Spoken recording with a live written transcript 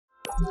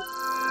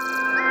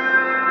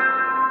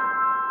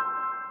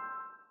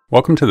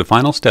Welcome to the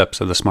final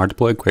steps of the Smart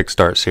Deploy Quick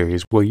Start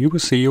series, where you will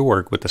see your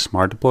work with the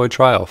Smart Deploy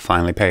trial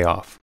finally pay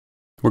off.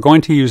 We're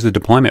going to use the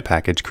deployment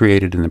package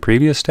created in the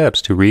previous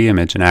steps to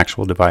re-image an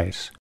actual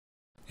device.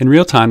 In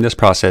real time, this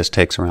process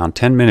takes around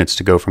 10 minutes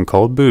to go from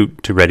cold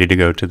boot to ready to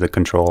go to the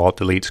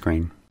Control-Alt-Delete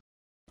screen.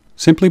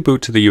 Simply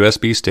boot to the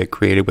USB stick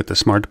created with the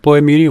Smart Deploy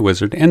Media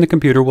Wizard, and the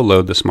computer will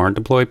load the Smart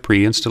Deploy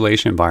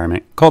pre-installation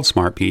environment called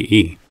Smart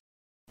PE.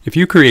 If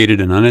you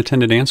created an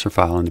unattended answer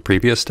file in the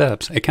previous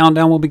steps, a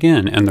countdown will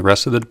begin and the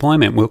rest of the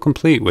deployment will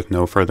complete with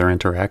no further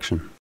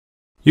interaction.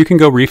 You can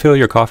go refill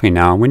your coffee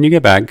now, and when you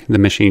get back, the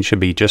machine should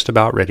be just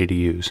about ready to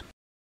use.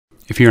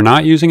 If you're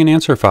not using an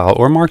answer file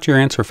or marked your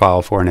answer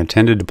file for an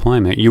intended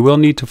deployment, you will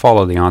need to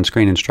follow the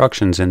on-screen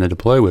instructions in the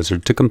Deploy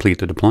Wizard to complete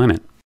the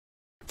deployment.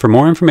 For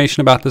more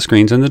information about the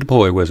screens in the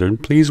Deploy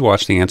Wizard, please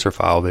watch the answer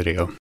file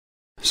video.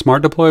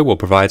 Smart Deploy will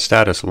provide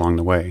status along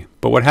the way,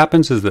 but what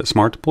happens is that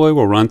Smart Deploy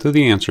will run through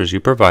the answers you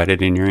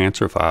provided in your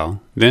answer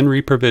file, then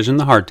reprovision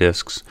the hard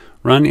disks,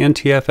 run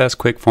NTFS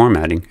quick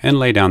formatting, and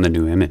lay down the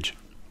new image.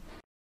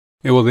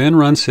 It will then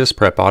run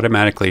sysprep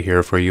automatically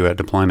here for you at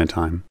deployment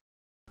time.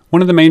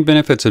 One of the main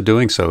benefits of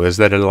doing so is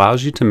that it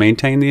allows you to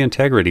maintain the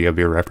integrity of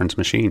your reference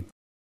machine.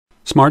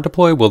 Smart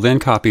Deploy will then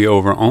copy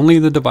over only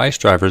the device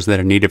drivers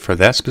that are needed for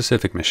that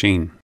specific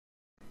machine.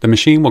 The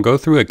machine will go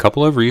through a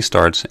couple of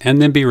restarts and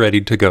then be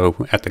ready to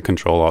go at the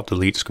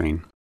Control-Alt-Delete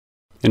screen.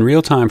 In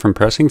real time, from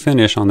pressing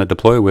finish on the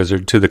Deploy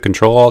Wizard to the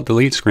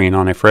Control-Alt-Delete screen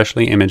on a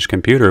freshly imaged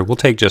computer will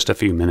take just a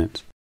few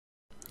minutes.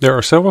 There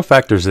are several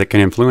factors that can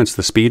influence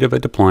the speed of a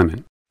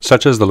deployment,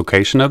 such as the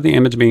location of the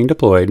image being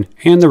deployed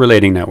and the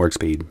relating network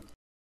speed.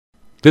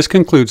 This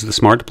concludes the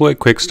Smart Deploy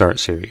Quick Start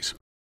series.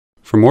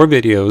 For more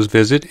videos,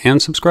 visit and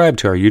subscribe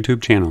to our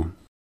YouTube channel.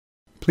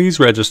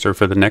 Please register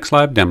for the next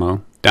live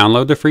demo,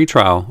 download the free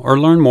trial, or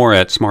learn more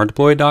at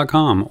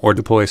smartdeploy.com or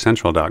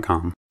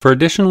deploycentral.com. For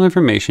additional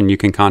information, you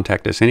can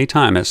contact us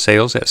anytime at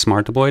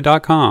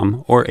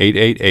sales@smartdeploy.com or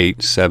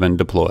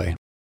 888-7-DEPLOY.